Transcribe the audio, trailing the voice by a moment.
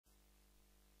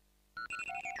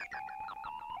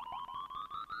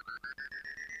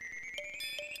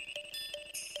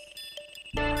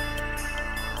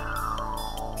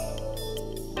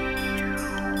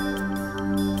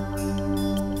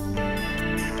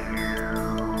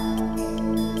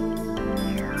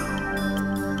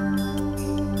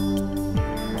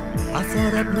I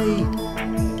thought I'd made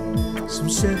some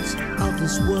sense of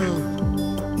this world,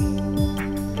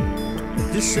 but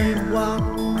this ain't what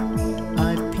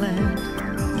I planned.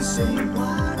 This ain't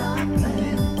what I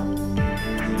planned.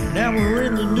 Now we're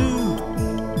in the new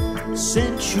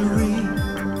century.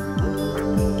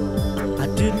 I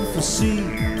didn't foresee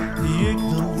the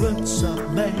ignorance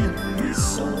of man. He's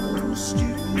so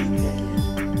stupid.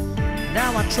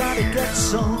 Now I try to get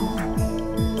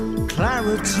some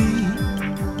clarity.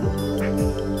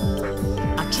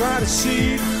 Try to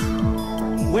see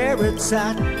where it's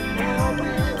at,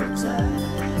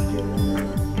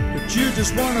 but you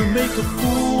just want to make a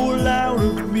fool out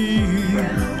of me.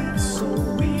 So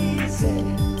easy.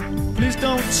 Please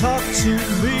don't talk to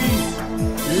me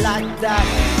like that.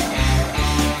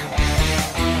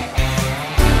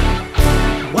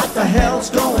 What the hell's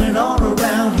going on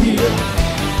around here?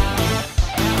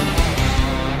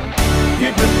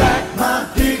 Give me back my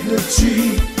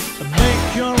dignity and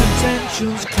make your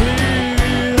intentions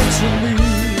clear to me.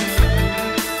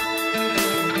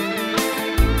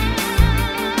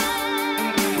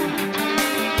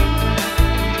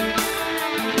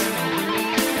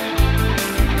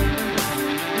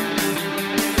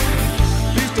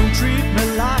 Please don't treat me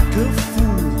like a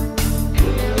fool.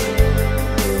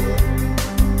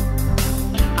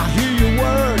 I hear your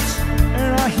words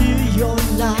and I hear your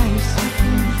lies.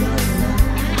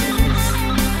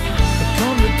 But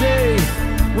come the day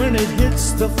when it hits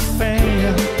the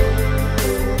fan,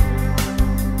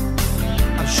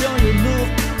 I'm sure you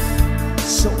look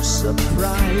so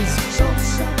surprised,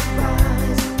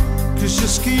 cause your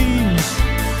schemes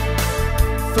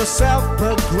for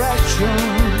self-progression,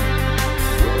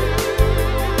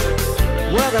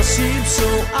 well, that seems so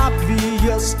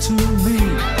obvious to me.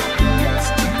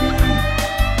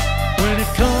 When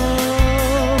it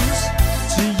comes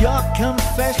to your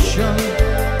confession,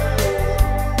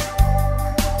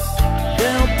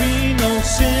 there'll be no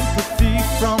sympathy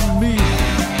from me.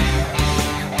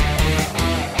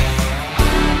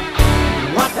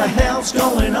 What the hell's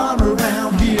going on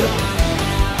around here?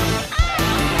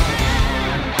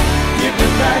 Give me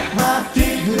back my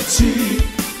dignity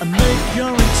and make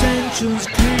your intentions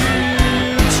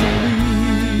clear to me.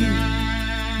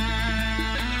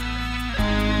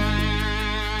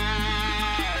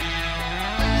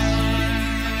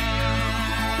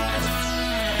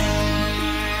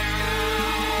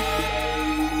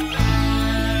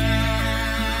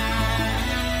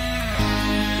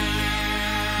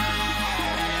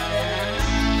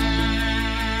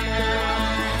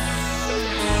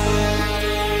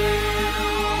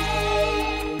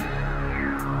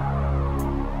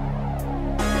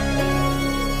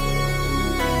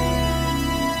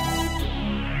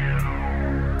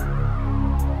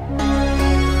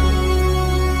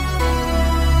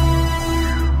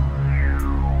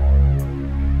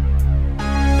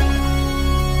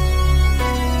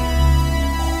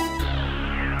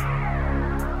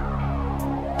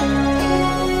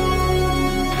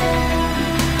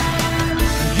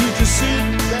 Sit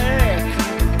back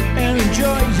and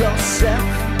enjoy yourself.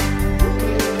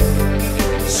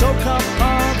 Soak up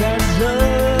all that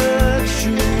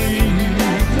luxury,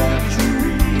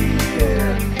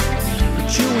 yeah. But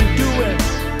you ain't doing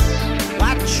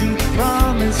what you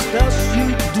promised us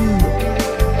you'd do.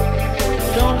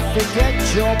 Don't forget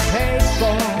you're paid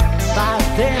for by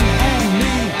them and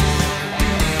me.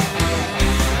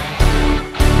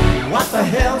 What the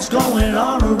hell's going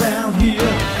on around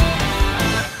here?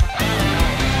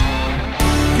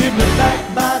 Give me back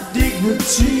my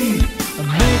dignity and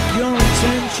make your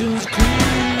intentions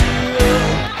clear.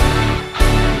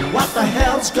 What the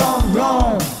hell's gone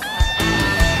wrong?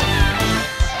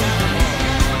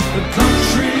 The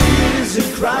country is in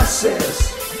crisis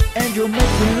and you're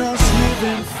making us live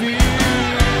in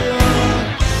fear.